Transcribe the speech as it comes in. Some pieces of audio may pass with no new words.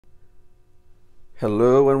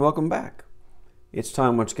Hello and welcome back. It's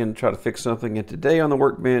time once again to try to fix something, and today on the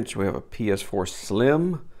workbench we have a PS4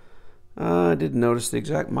 Slim. I didn't notice the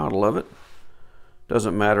exact model of it.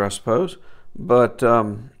 Doesn't matter, I suppose, but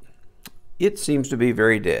it seems to be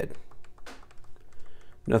very dead.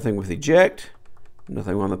 Nothing with eject,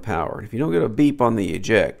 nothing on the power. If you don't get a beep on the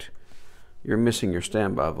eject, you're missing your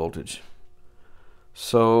standby voltage.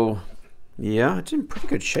 So yeah, it's in pretty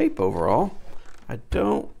good shape overall. I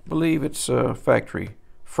don't believe it's factory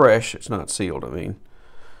fresh. It's not sealed, I mean.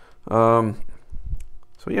 So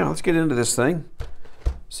yeah, let's get into this thing.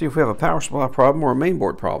 See if we have a power supply problem or a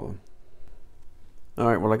mainboard problem.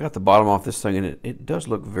 Alright, well I got the bottom off this thing and it does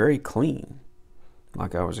look very clean.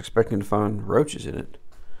 Like I was expecting to find roaches in it.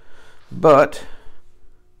 But,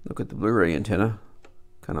 look at the Blu-ray antenna.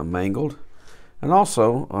 Kind of mangled. And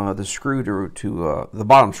also, the screw to the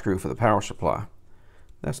bottom screw for the power supply.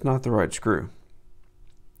 That's not the right screw.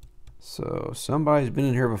 So somebody's been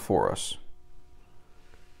in here before us.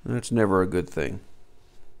 That's never a good thing.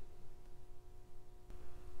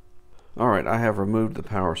 Alright, I have removed the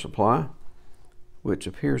power supply, which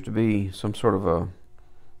appears to be some sort of a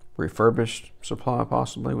refurbished supply,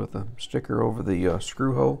 possibly with a sticker over the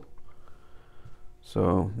screw hole.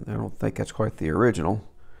 So I don't think that's quite the original.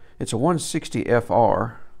 It's a 160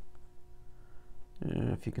 FR.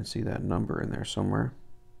 If you can see that number in there somewhere.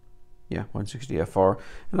 Yeah, 160 FR.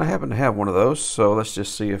 And I happen to have one of those, so let's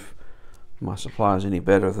just see if my supply is any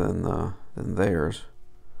better than theirs.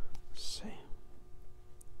 Let's see.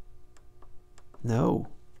 No.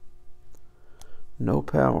 No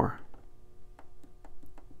power.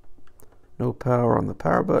 No power on the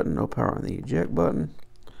power button, no power on the eject button.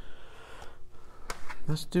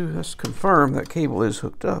 Let's confirm that cable is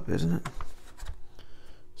hooked up, isn't it?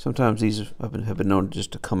 Sometimes these have been known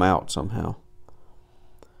just to come out somehow.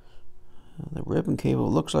 The ribbon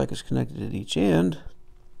cable looks like it's connected at each end.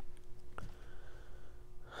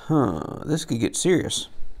 This could get serious.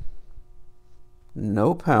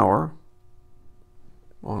 No power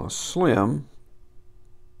on a Slim,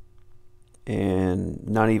 and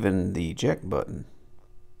not even the eject button.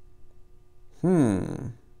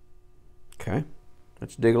 Okay,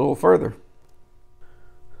 let's dig a little further.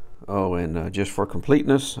 Oh, and just for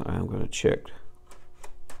completeness, I'm going to check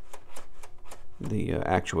the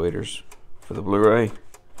actuators for the Blu-ray.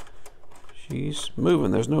 She's moving.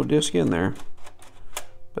 There's no disc in there,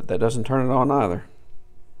 but that doesn't turn it on either.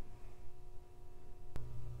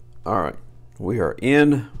 Alright, we are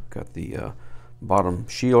in. Got the bottom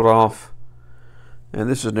shield off, and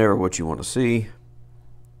this is never what you want to see.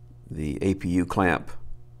 The APU clamp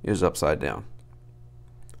is upside down.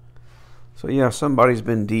 So yeah, somebody's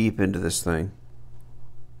been deep into this thing.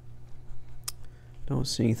 Don't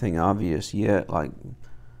see anything obvious yet, like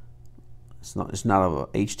it's not a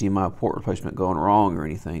HDMI port replacement going wrong or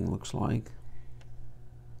anything, looks like.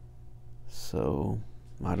 So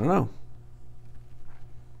I don't know,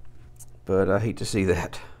 but I hate to see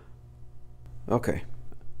that. Okay,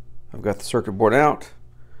 I've got the circuit board out,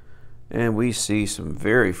 and we see some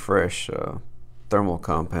very fresh thermal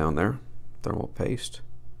compound there, thermal paste.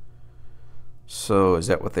 So is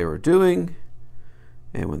that what they were doing?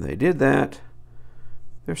 And when they did that,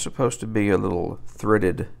 there's supposed to be a little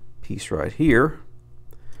threaded piece right here,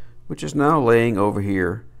 which is now laying over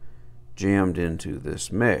here jammed into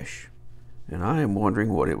this mesh. And I am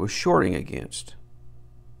wondering what it was shorting against.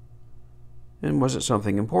 And was it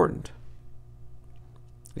something important?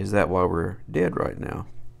 Is that why we're dead right now?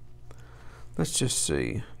 Let's just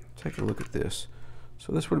see. Take a look at this.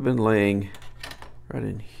 So this would have been laying right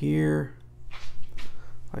in here,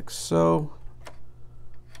 like so.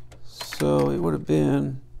 So it would have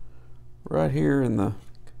been right here in the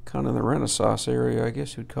kind of the Renaissance area, I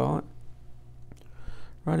guess you'd call it.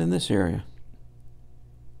 Right in this area.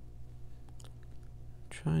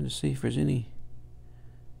 Trying to see if there's any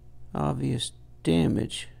obvious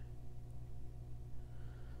damage,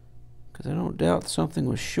 because I don't doubt something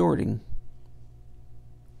was shorting.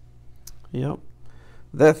 Yep,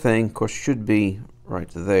 that thing of course should be right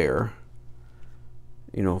there.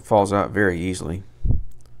 You know, falls out very easily.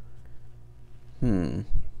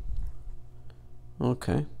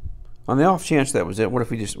 Okay. On the off chance that was it, what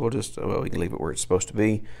if we can leave it where it's supposed to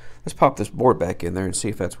be. Let's pop this board back in there and see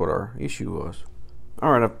if that's what our issue was.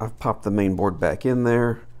 Alright, I've popped the main board back in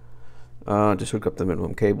there. Just hook up the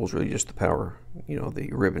minimum cables, really just the power, you know, the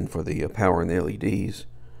ribbon for the power and the LEDs.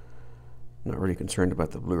 Not really concerned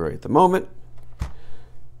about the Blu-ray at the moment.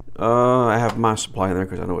 I have my supply in there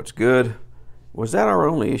because I know it's good. Was that our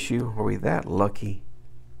only issue? Were we that lucky?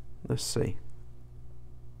 Let's see.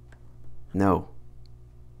 No.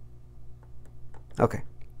 Okay.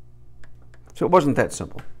 So it wasn't that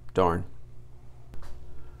simple. Darn.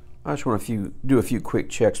 I just want to do a few quick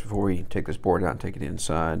checks before we take this board out and take it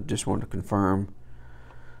inside. Just wanted to confirm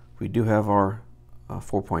we do have our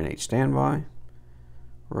 4.8 standby,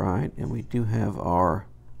 right, and we do have our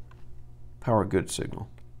power good signal.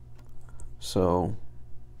 So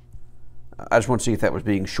I just want to see if that was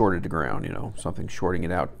being shorted to ground, you know, something shorting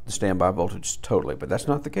it out, the standby voltage totally, but that's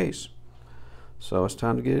not the case. So it's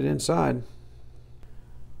time to get it inside.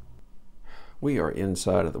 We are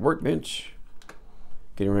inside of the workbench,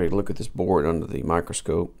 getting ready to look at this board under the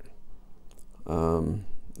microscope. Let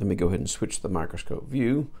me go ahead and switch the microscope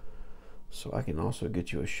view so I can also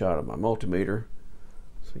get you a shot of my multimeter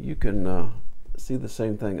so you can see the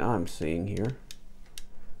same thing I'm seeing here.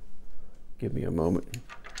 Give me a moment.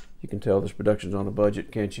 You can tell this production's on a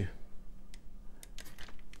budget, can't you?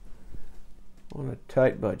 On a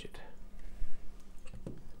tight budget.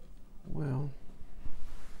 Well,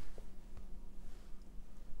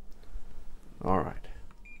 all right.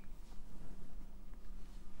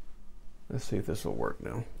 Let's see if this will work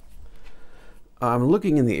now. I'm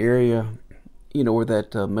looking in the area, you know, where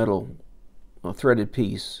that metal threaded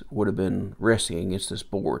piece would have been resting against this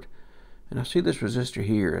board. And I see this resistor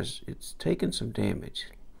here as it's taken some damage.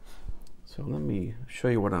 So let me show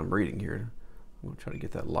you what I'm reading here. I'm going to try to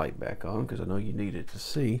get that light back on because I know you need it to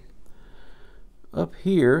see. Up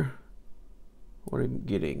here, what am I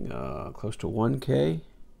getting? Close to 1K.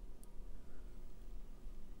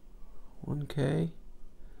 1K.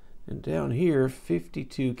 And down here,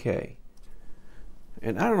 52K.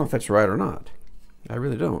 And I don't know if that's right or not. I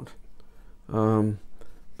really don't. But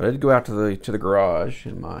I did go out to the garage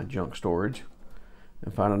in my junk storage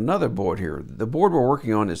and find another board here. The board we're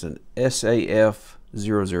working on is an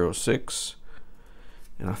SAF006,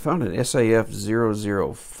 and I found an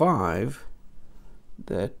SAF005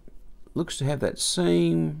 that looks to have that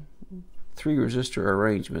same 3 resistor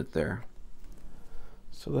arrangement there.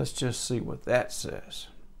 So let's just see what that says.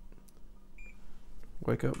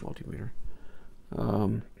 Wake up, multimeter.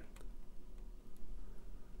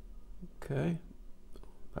 Okay,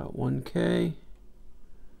 about 1K.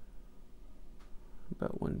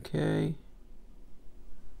 About 1K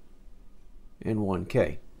and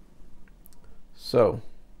 1K. So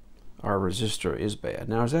our resistor is bad.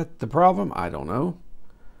 Now, is that the problem? I don't know.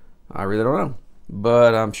 I really don't know.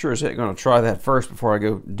 But I'm sure as heck going to try that first before I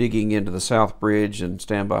go digging into the south bridge and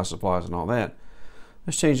standby supplies and all that.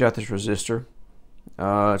 Let's change out this resistor.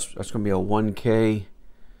 That's going to be a 1K.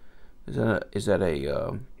 Is that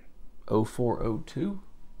a 0402?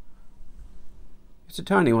 It's a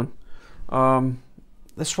tiny one.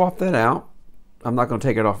 Let's swap that out. I'm not going to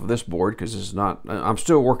take it off of this board because it's not. I'm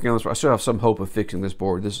still working on this. I still have some hope of fixing this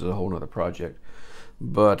board. This is a whole other project.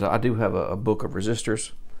 But I do have a book of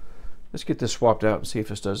resistors. Let's get this swapped out and see if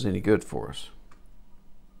this does any good for us.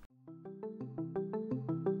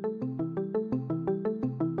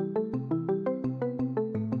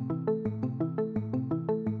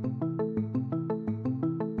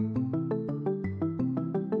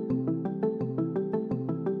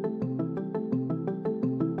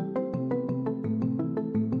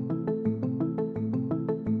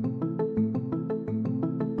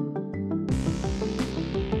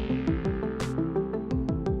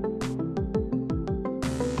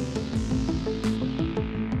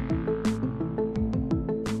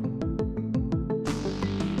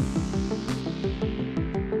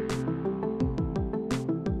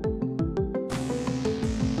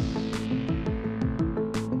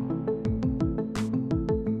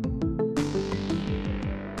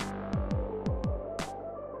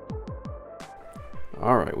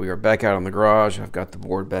 Alright, we are back out on the garage. I've got the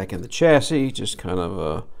board back in the chassis. Just kind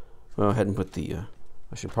of, well, I hadn't put the,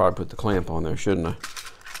 I should probably put the clamp on there, shouldn't I?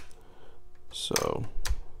 So,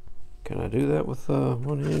 can I do that with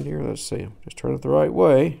one hand here? Let's see. Just turn it the right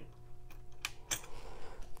way.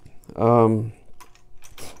 I'm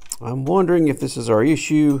wondering if this is our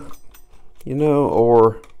issue, you know,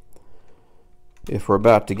 or if we're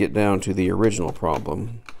about to get down to the original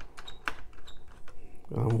problem.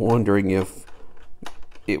 I'm wondering if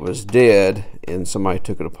it was dead and somebody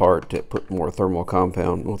took it apart to put more thermal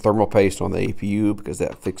compound, more thermal paste on the APU because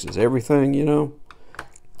that fixes everything, you know.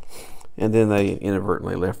 And then they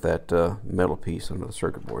inadvertently left that metal piece under the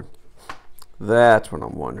circuit board. That's what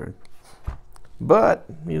I'm wondering. But,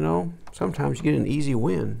 you know, sometimes you get an easy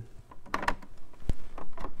win.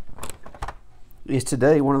 Is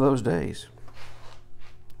today one of those days?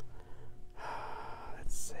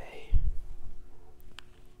 Let's see.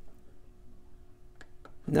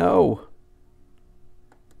 No.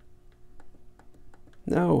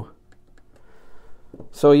 No.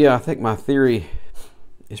 So yeah, I think my theory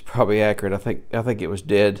is probably accurate. I think it was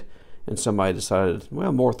dead, and somebody decided,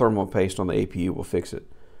 well, more thermal paste on the APU will fix it.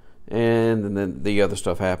 And then the other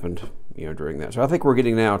stuff happened, during that. So I think we're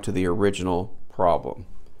getting now to the original problem.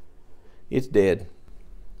 It's dead.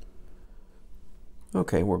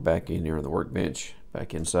 Okay, we're back in here on the workbench,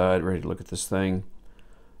 back inside, ready to look at this thing.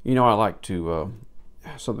 I like to,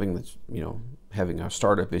 something that's, having a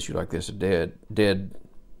startup issue like this, a dead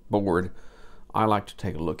board, I like to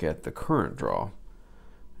take a look at the current draw.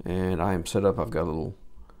 And I am set up, I've got a little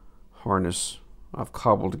harness I've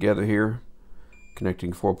cobbled together here,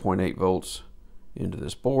 connecting 4.8 volts into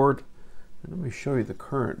this board. And let me show you the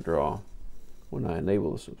current draw when I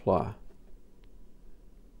enable the supply.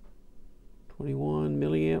 21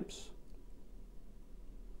 milliamps,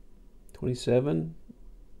 27,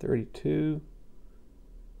 32.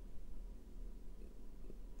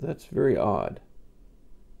 That's very odd.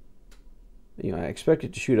 I expect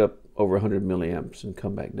it to shoot up over 100 milliamps and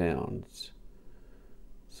come back down.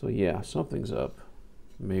 So yeah, something's up.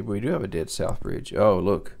 Maybe we do have a dead south bridge. Oh,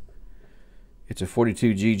 look. It's a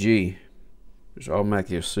 42 GG. Just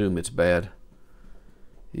automatically assume it's bad.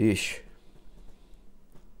 Yeesh.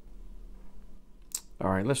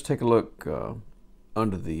 All right, let's take a look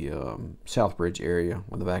under the south bridge area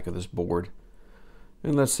on the back of this board.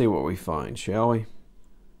 And let's see what we find, shall we?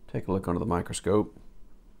 Take a look under the microscope.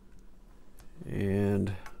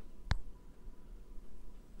 And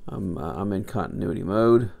I'm in continuity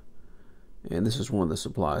mode. And this is one of the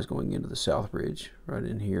supplies going into the south bridge right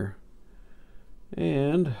in here.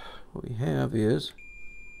 And what we have is,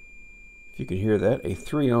 if you can hear that, a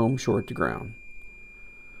 3 ohm short to ground.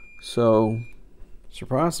 So,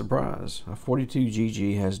 surprise, surprise, a 42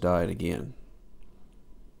 GG has died again.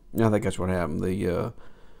 I think that's what happened. The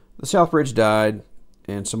south bridge died,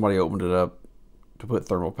 and somebody opened it up to put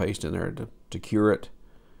thermal paste in there to cure it,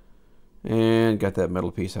 and got that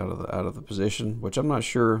metal piece out of the position, which I'm not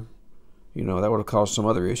sure. That would have caused some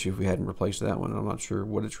other issue if we hadn't replaced that one. I'm not sure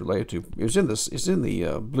what it's related to. It's in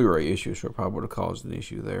the Blu-ray issue, so it probably would have caused an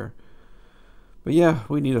issue there. But yeah,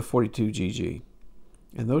 we need a 42 GG.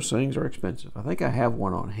 And those things are expensive. I think I have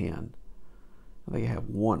one on hand.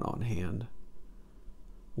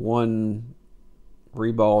 One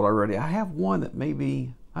reballed already. I have one that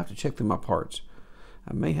maybe, I have to check through my parts.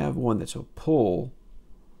 I may have one that's a pull.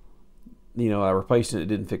 I replaced it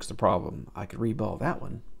didn't fix the problem. I could reball that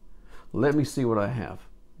one. Let me see what I have.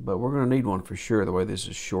 But we're going to need one for sure, the way this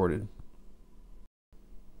is shorted.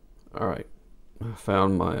 Alright, I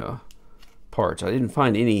found my parts. I didn't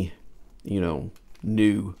find any,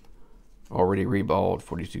 new, already reballed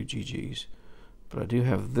 42 GGs. But I do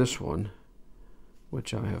have this one,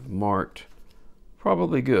 which I have marked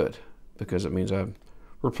probably good, because it means I've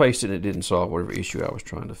replaced it and it didn't solve whatever issue I was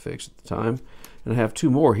trying to fix at the time. And I have 2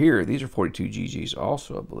 more here. These are 42 GGs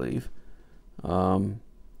also, I believe.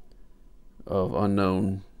 Of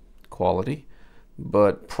unknown quality,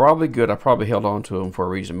 but probably good. I probably held on to them for a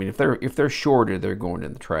reason. I mean, if they're shorted, they're going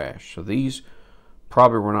in the trash. So these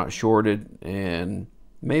probably were not shorted and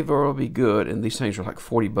may very well be good. And these things are like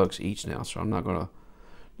 40 bucks each now, so I'm not gonna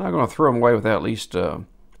throw them away without at least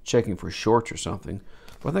checking for shorts or something.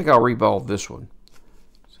 But I think I'll reball this one,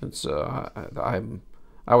 since I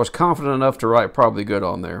was confident enough to write probably good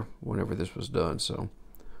on there whenever this was done. So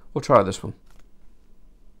we'll try this one.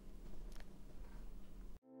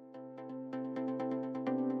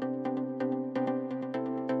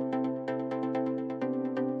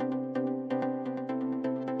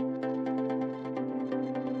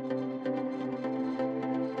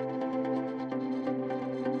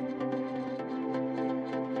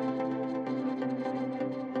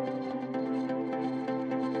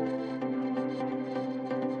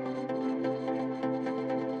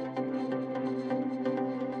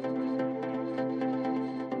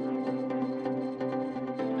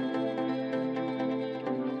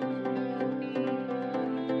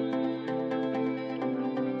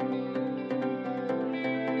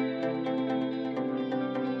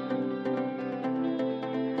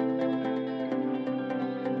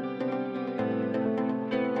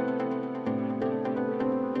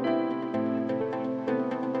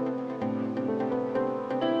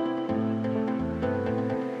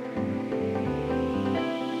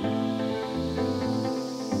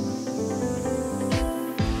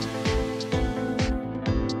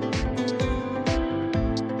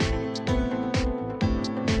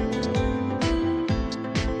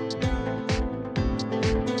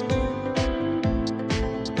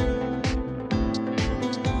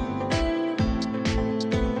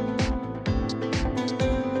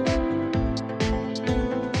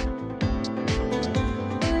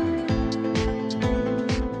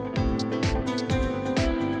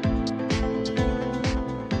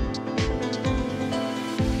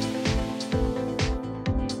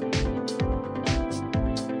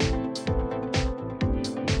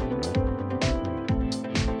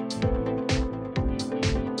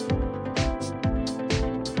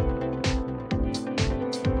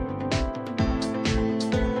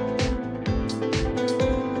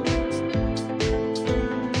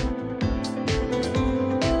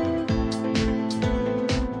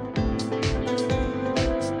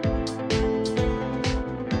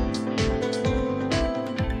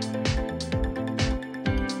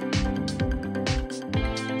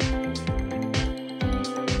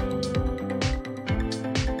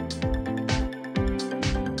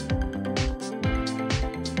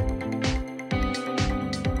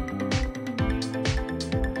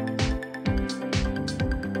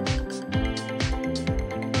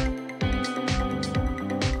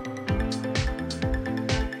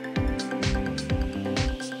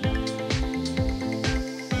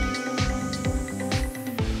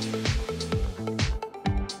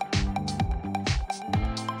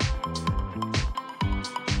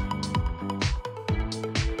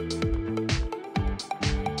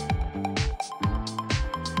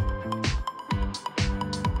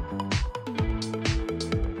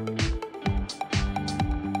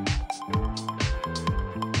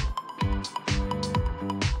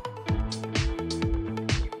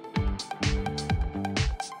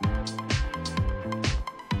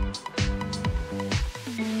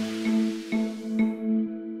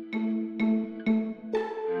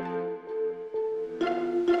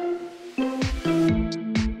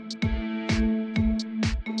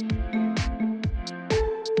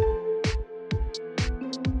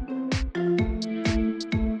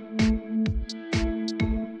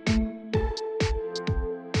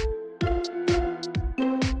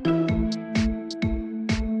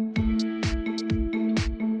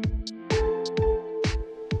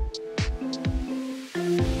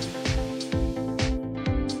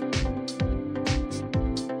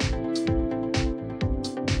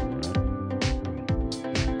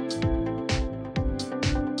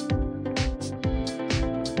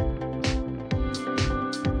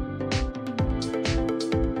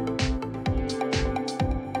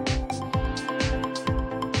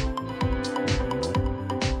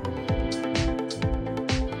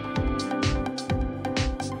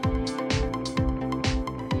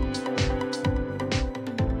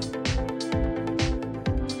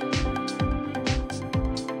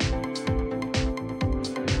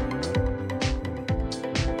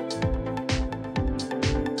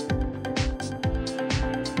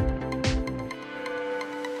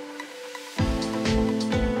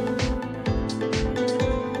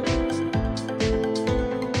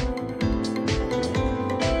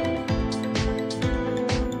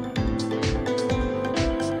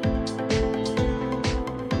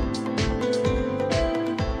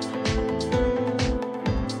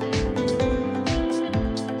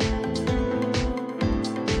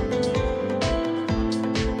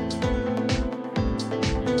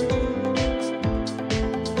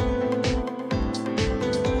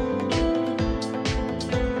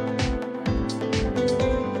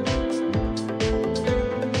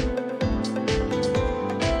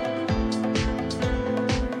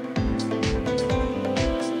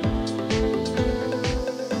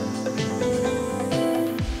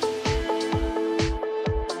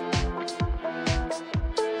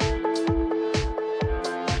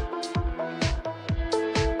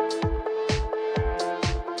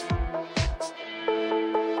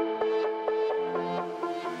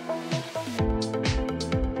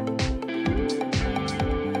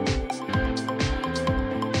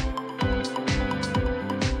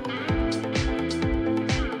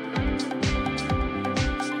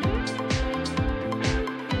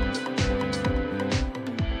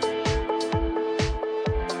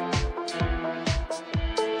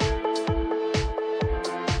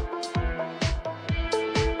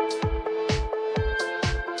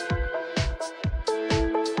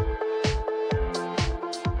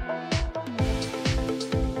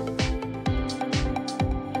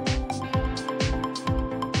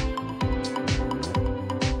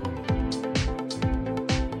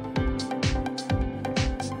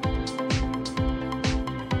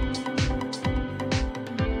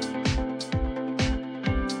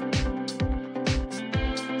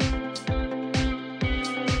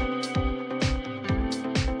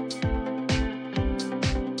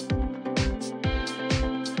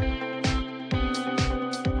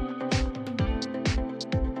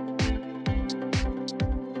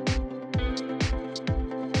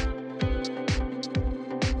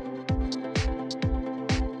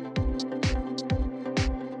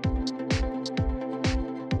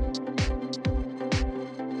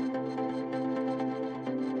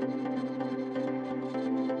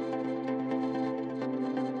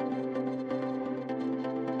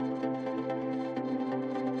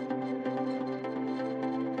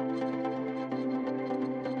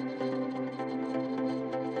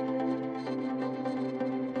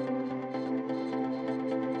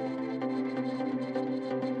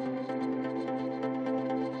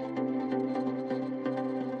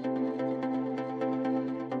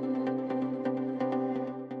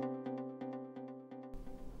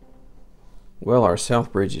 Well, our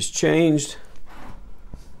south bridge is changed,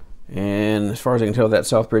 and as far as I can tell, that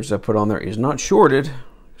south bridge that I put on there is not shorted.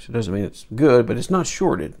 So it doesn't mean it's good, but it's not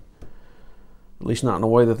shorted, at least not in the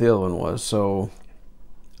way that the other one was. So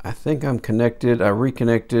I think I'm connected. I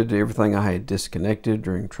reconnected everything I had disconnected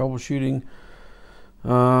during troubleshooting.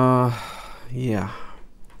 Yeah,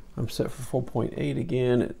 I'm set for 4.8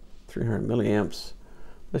 again at 300 milliamps.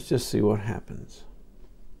 Let's just see what happens.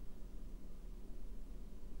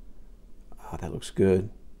 Oh, that looks good.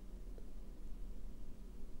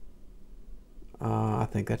 I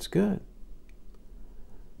think that's good.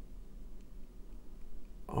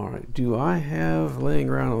 All right, do I have laying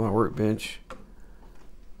around on my workbench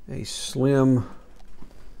a slim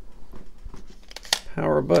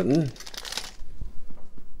power button?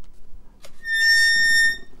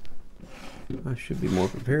 I should be more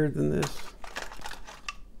prepared than this.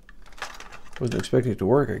 Wasn't expecting it to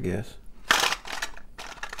work, I guess.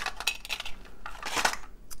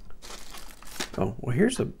 Oh, well,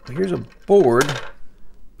 here's a board,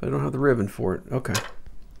 but I don't have the ribbon for it. Okay.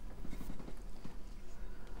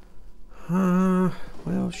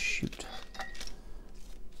 Well, shoot.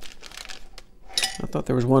 I thought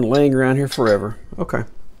there was one laying around here forever. Okay.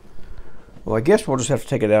 Well, I guess we'll just have to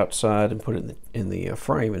take it outside and put it in the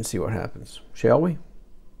frame and see what happens. Shall we?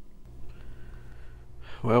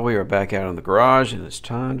 Well, we are back out in the garage, and it's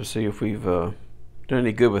time to see if we've done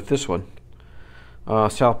any good with this one.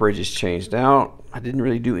 South bridge is changed out. I didn't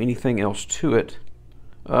really do anything else to it.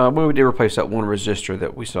 But we did replace that one resistor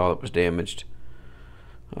that we saw that was damaged.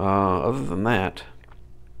 Other than that,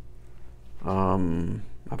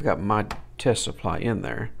 I've got my test supply in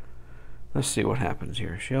there. Let's see what happens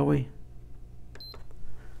here, shall we?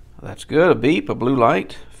 That's good. A beep, a blue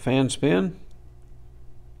light, fan spin.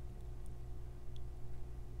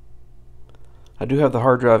 I do have the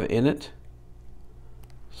hard drive in it,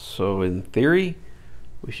 so in theory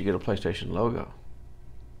we should get a PlayStation logo.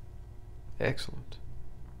 Excellent.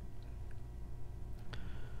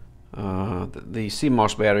 The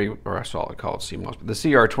CMOS battery, or I saw it called CMOS, but the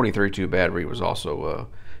CR232 battery was also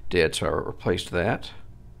dead, so I replaced that.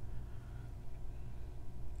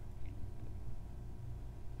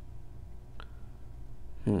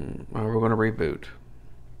 Well, we're going to reboot.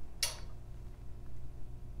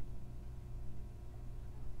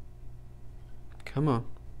 Come on.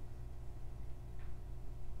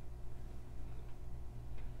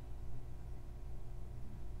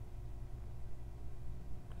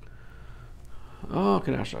 Oh,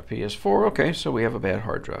 can I start PS4? Okay, so we have a bad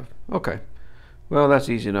hard drive. Okay. Well, that's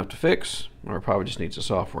easy enough to fix, or it probably just needs the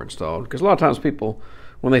software installed. Because a lot of times people,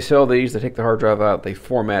 when they sell these, they take the hard drive out, they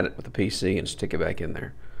format it with the PC and stick it back in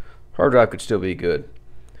there. Hard drive could still be good.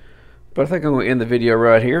 But I think I'm going to end the video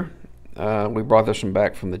right here. We brought this one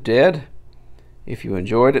back from the dead. If you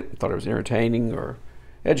enjoyed it, thought it was entertaining or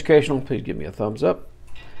educational, please give me a thumbs up.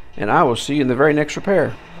 And I will see you in the very next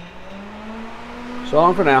repair. So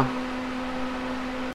long for now.